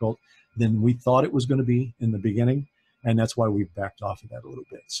more difficult than we thought it was going to be in the beginning. And that's why we backed off of that a little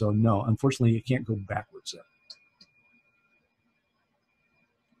bit. So no, unfortunately, you can't go backwards there.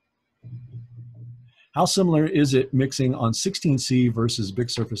 How similar is it mixing on 16C versus big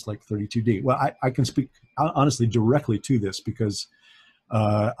surface like 32D? Well, I can speak honestly directly to this because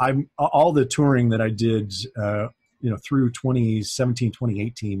I'm all the touring that I did, you know, through 2017,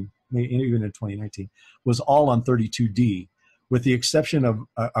 2018, maybe even in 2019, was all on 32D, with the exception of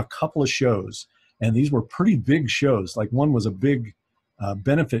a couple of shows, and these were pretty big shows. Like one was a big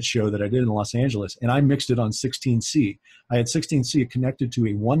benefit show that I did in Los Angeles, and I mixed it on 16C. I had 16C connected to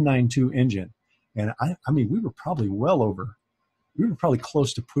a 192 engine. And I mean, we were probably we were probably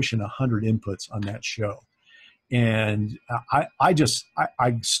close to pushing 100 inputs on that show. And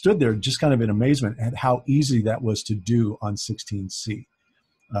I stood there just kind of in amazement at how easy that was to do on 16C.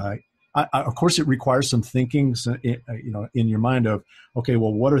 Of course, it requires some thinking, you know, in your mind of, okay,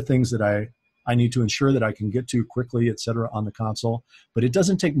 well, what are things that I need to ensure that I can get to quickly, et cetera, on the console. But it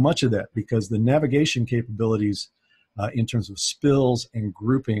doesn't take much of that because the navigation capabilities in terms of spills and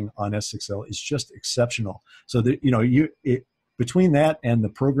grouping on S6L is just exceptional. So that, you know, between that and the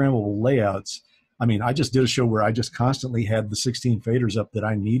programmable layouts, I mean, I just did a show where I just constantly had the 16 faders up that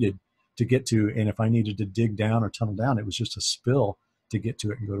I needed to get to, and if I needed to dig down or tunnel down, it was just a spill to get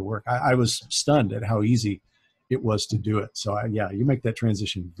to it and go to work. I was stunned at how easy it was to do it. So yeah, you make that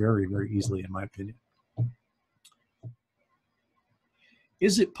transition very, very easily, in my opinion.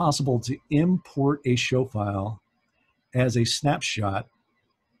 Is it possible to import a show file as a snapshot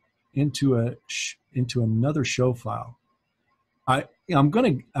into another show file? I'm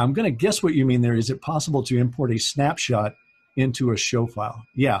gonna guess what you mean there. Is it possible to import a snapshot into a show file?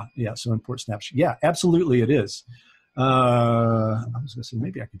 Yeah. So import snapshot. Yeah, absolutely it is. I was going to say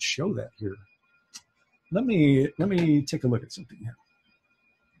maybe I could show that here. Let me take a look at something here.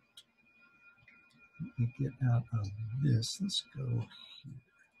 Let me get out of this. Let's go here.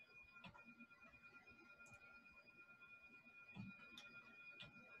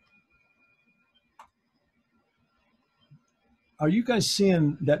 Are you guys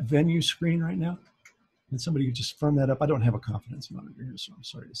seeing that venue screen right now? Can somebody just firm that up? I don't have a confidence monitor here, so I'm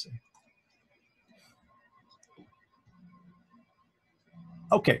sorry to say.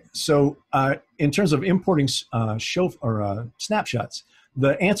 Okay, so in terms of importing snapshots,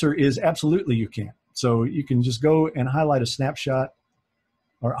 the answer is absolutely you can. So you can just go and highlight a snapshot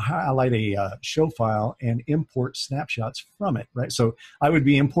or highlight a show file and import snapshots from it, right? So I would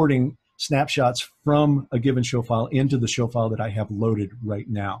be importing snapshots from a given show file into the show file that I have loaded right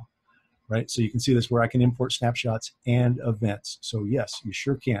now, right? So you can see this where I can import snapshots and events. So yes, you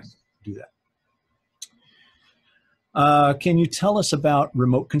sure can do that. Can you tell us about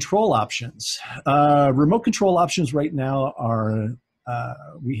remote control options? Remote control options right now are,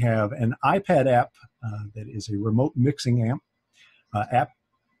 we have an iPad app that is a remote mixing app.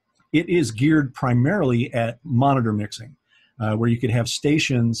 It is geared primarily at monitor mixing, where you could have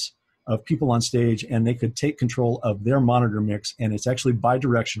stations of people on stage and they could take control of their monitor mix, and it's actually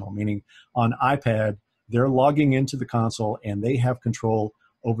bidirectional, meaning on iPad, they're logging into the console and they have control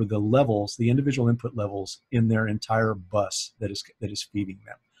over the levels, the individual input levels in their entire bus that is feeding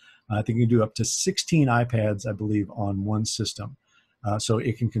them. I think you can do up to 16 iPads, I believe, on one system, so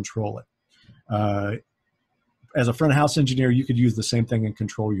it can control it. As a front of house engineer, you could use the same thing and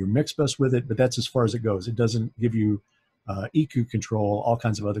control your mix bus with it, but that's as far as it goes. It doesn't give you EQ control, all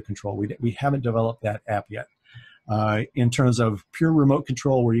kinds of other control. We haven't developed that app yet. In terms of pure remote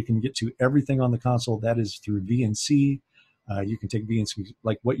control, where you can get to everything on the console, that is through VNC. You can take VNC,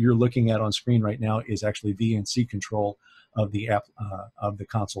 like what you're looking at on screen right now is actually VNC control of the app, of the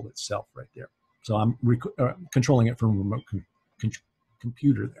console itself right there. So I'm controlling it from a remote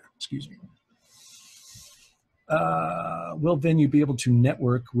computer there, excuse me. Will Venue be able to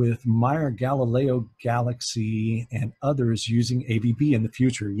network with Meyer, Galileo, Galaxy, and others using AVB in the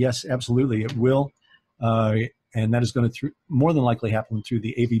future? Yes, absolutely, it will. And that is going to more than likely happen through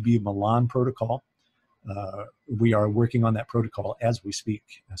the AVB Milan protocol. We are working on that protocol as we speak.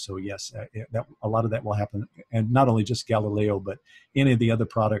 So yes, a lot of that will happen. And not only just Galileo, but any of the other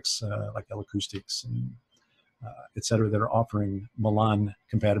products like L-Acoustics and et cetera, that are offering Milan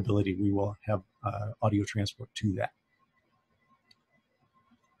compatibility, we will have audio transport to that.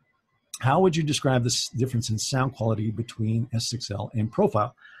 How would you describe this difference in sound quality between S6L and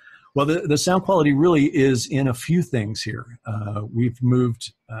Profile? Well, the sound quality really is in a few things here. We've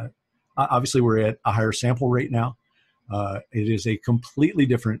moved, obviously we're at a higher sample rate now. It is a completely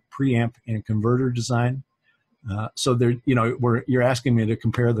different preamp and converter design. So there, you know, you're asking me to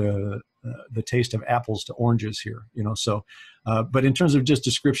compare the taste of apples to oranges here, you know. So, but in terms of just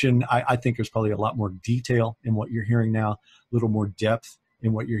description, I think there's probably a lot more detail in what you're hearing now, a little more depth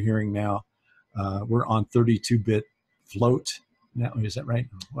in what you're hearing now. We're on 32-bit float now. Is that right?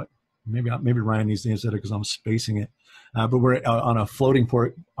 What? Maybe Ryan needs to answer that because I'm spacing it. But we're on a floating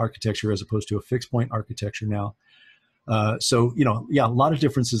port architecture as opposed to a fixed point architecture now. So, you know, yeah, a lot of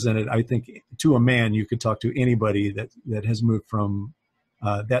differences in it. I think to a man, you could talk to anybody that has moved from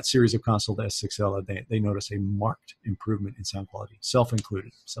that series of console to S6L, they notice a marked improvement in sound quality,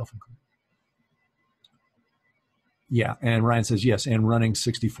 self-included. Yeah, and Ryan says yes, and running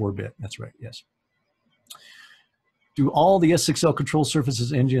 64-bit. That's right, yes. Do all the S6L control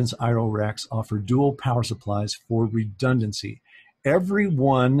surfaces engines, IO racks offer dual power supplies for redundancy? Every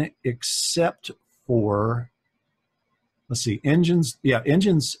one except for, let's see, engines. Yeah,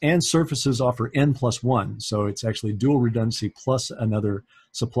 engines and surfaces offer N+1. So it's actually dual redundancy plus another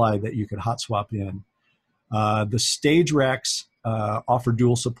supply that you could hot swap in. The stage racks offer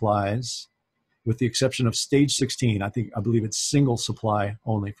dual supplies with the exception of stage 16. I believe it's single supply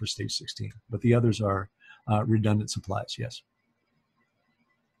only for stage 16, but the others are redundant supplies, yes.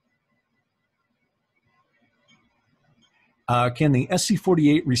 Can the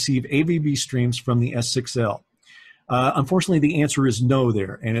SC48 receive AVB streams from the S6L? Unfortunately, the answer is no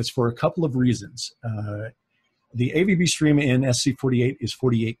there, and it's for a couple of reasons. The AVB stream in SC48 is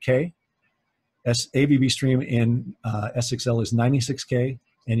 48K. AVB stream in S6L is 96K,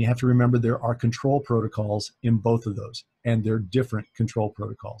 and you have to remember there are control protocols in both of those, and they're different control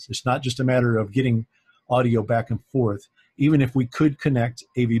protocols. It's not just a matter of getting audio back and forth. Even if we could connect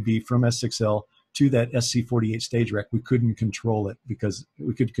AVB from S6L to that SC48 stage rack, we couldn't control it because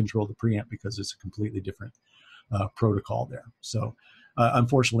we could control the preamp because it's a completely different protocol there. So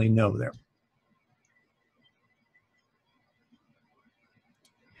unfortunately, no there.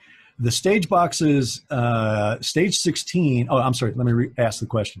 The stage boxes, stage 16, oh, I'm sorry, let me ask the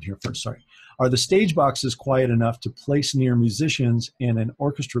question here first, sorry. Are the stage boxes quiet enough to place near musicians in an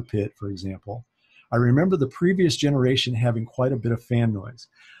orchestra pit, for example? I remember the previous generation having quite a bit of fan noise.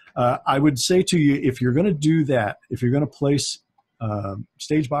 I would say to you, if you're going to do that, if you're going to place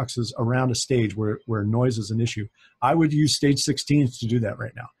stage boxes around a stage where noise is an issue, I would use stage 16s to do that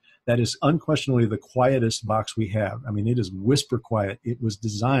right now. That is unquestionably the quietest box we have. I mean, it is whisper quiet. It was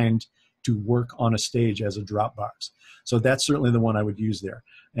designed to work on a stage as a drop box. So that's certainly the one I would use there.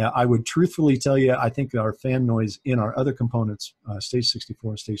 I would truthfully tell you, I think our fan noise in our other components, stage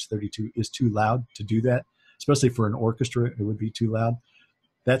 64 and stage 32, is too loud to do that, especially for an orchestra. It would be too loud.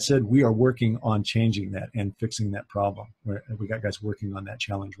 That said, we are working on changing that and fixing that problem. We got guys working on that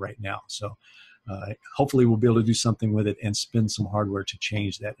challenge right now. So hopefully we'll be able to do something with it and spin some hardware to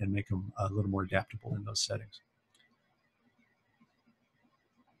change that and make them a little more adaptable in those settings.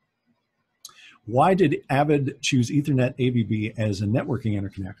 Why did Avid choose Ethernet AVB as a networking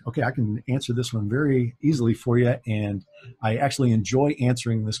interconnect? Okay, I can answer this one very easily for you, and I actually enjoy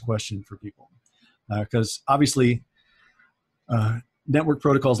answering this question for people because obviously network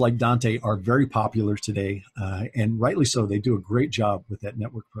protocols like Dante are very popular today, and rightly so. They do a great job with that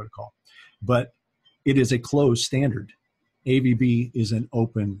network protocol, but it is a closed standard. AVB is an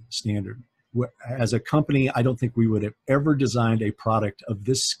open standard. As a company, I don't think we would have ever designed a product of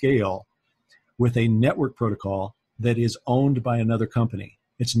this scale with a network protocol that is owned by another company.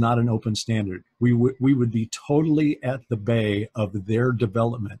 It's not an open standard. We would be totally at the bay of their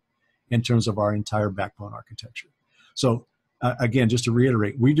development in terms of our entire backbone architecture. So again, just to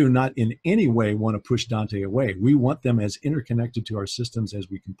reiterate, we do not in any way want to push Dante away. We want them as interconnected to our systems as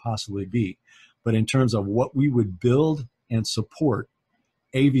we can possibly be. But in terms of what we would build and support,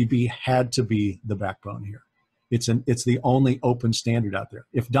 AVB had to be the backbone here. It's the only open standard out there.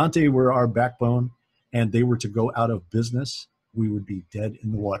 If Dante were our backbone and they were to go out of business, we would be dead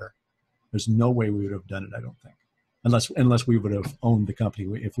in the water. There's no way we would have done it, I don't think. Unless we would have owned the company.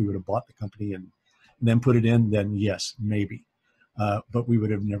 If we would have bought the company and then put it in, then yes, maybe. But we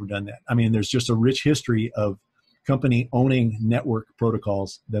would have never done that. I mean, there's just a rich history of company owning network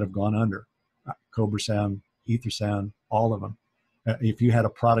protocols that have gone under. Cobra Sound, Ether Sound, all of them. If you had a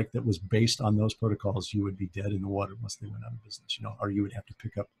product that was based on those protocols, you would be dead in the water once they went out of business, or you would have to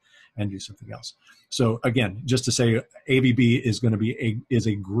pick up and do something else. So again, just to say, AVB is going to be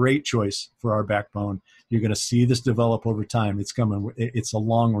a great choice for our backbone. You're going to see this develop over time. It's coming. It's a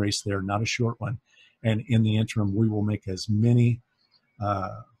long race there, not a short one. And in the interim, we will make as many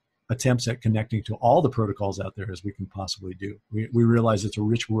attempts at connecting to all the protocols out there as we can possibly do. We realize it's a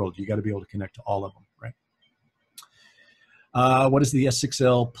rich world. You got to be able to connect to all of them, right? What is the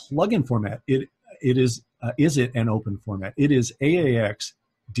S6L plugin format? Is it an open format? It is AAX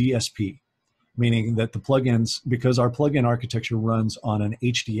DSP, meaning that the plugins, because our plugin architecture runs on an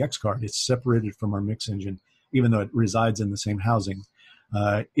HDX card, it's separated from our mix engine, even though it resides in the same housing.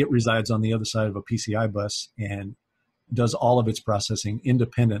 It resides on the other side of a PCI bus and does all of its processing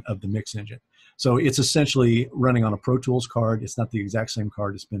independent of the mix engine. So it's essentially running on a Pro Tools card. It's not the exact same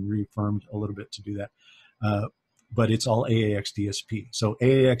card. It's been reaffirmed a little bit to do that. But it's all AAX DSP. So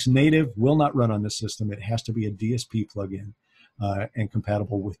AAX native will not run on this system. It has to be a DSP plugin and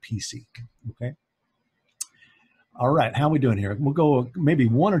compatible with PC, okay? All right, how are we doing here? We'll go maybe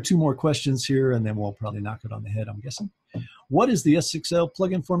one or two more questions here, and then we'll probably knock it on the head, I'm guessing. What is the S6L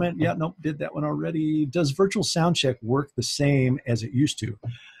plugin format? Yeah, nope, did that one already. Does virtual soundcheck work the same as it used to?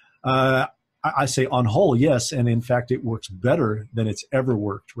 I say on whole, yes, and in fact, it works better than it's ever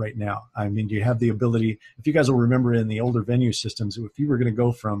worked right now. I mean, you have the ability, if you guys will remember in the older venue systems, if you were going to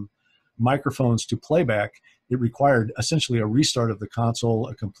go from microphones to playback, it required essentially a restart of the console,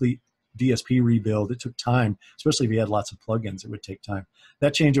 a complete DSP rebuild. It took time, especially if you had lots of plugins, it would take time.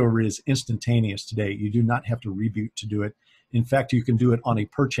 That changeover is instantaneous today. You do not have to reboot to do it. In fact, you can do it on a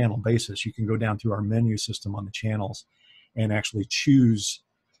per channel basis. You can go down through our menu system on the channels and actually choose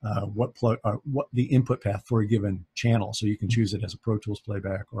what the input path for a given channel. So you can choose it as a Pro Tools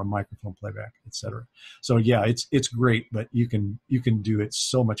playback or a microphone playback, etc. So yeah, it's great, but you can do it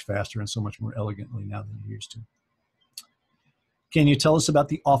so much faster and so much more elegantly now than you used to. Can you tell us about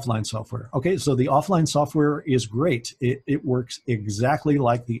the offline software? Okay, so the offline software is great. It works exactly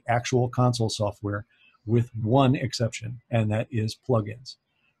like the actual console software with one exception, and that is plugins,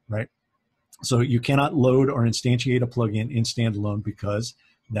 right? So you cannot load or instantiate a plugin in standalone because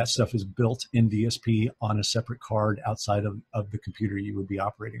that stuff is built in DSP on a separate card outside of the computer you would be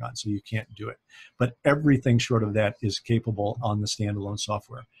operating on, so you can't do it. But everything short of that is capable on the standalone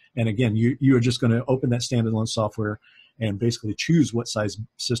software. And again, you are just going to open that standalone software and basically choose what size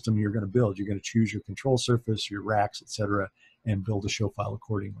system you're going to build. You're going to choose your control surface, your racks, etc., and build a show file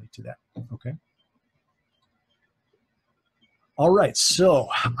accordingly to that. Okay. All right, so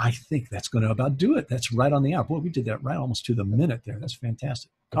I think that's going to about do it. That's right on the hour. Boy, we did that right almost to the minute there. That's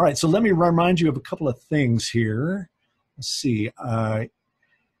fantastic. All right, so let me remind you of a couple of things here. Let's see. Okay,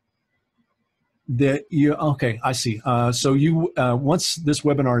 I see. So you once this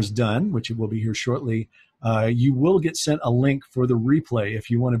webinar is done, which it will be here shortly, you will get sent a link for the replay if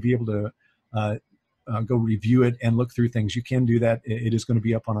you want to be able to go review it and look through things. You can do that. It is going to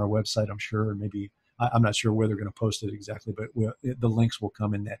be up on our website, I'm sure. Maybe I'm not sure where they're going to post it exactly, but the links will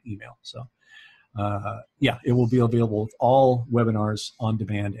come in that email. So yeah, it will be available with all webinars on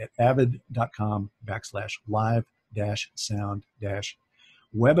demand at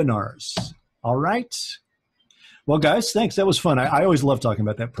avid.com/live-sound-webinars. All right. Well, guys, thanks. That was fun. I always love talking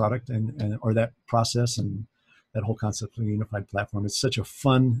about that product or that process and that whole concept of a unified platform. It's such a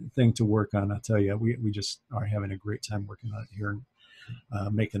fun thing to work on. I'll tell you, we just are having a great time working on it here and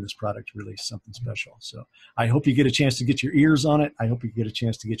making this product really something special. So I hope you get a chance to get your ears on it. I hope you get a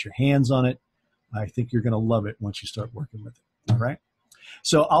chance to get your hands on it. I think you're going to love it once you start working with it. All right.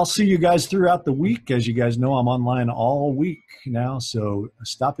 So I'll see you guys throughout the week. As you guys know, I'm online all week now. So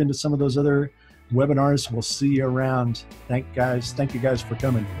stop into some of those other webinars. We'll see you around. Thank you guys for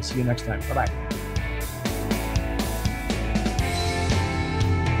coming. We'll see you next time. Bye-bye.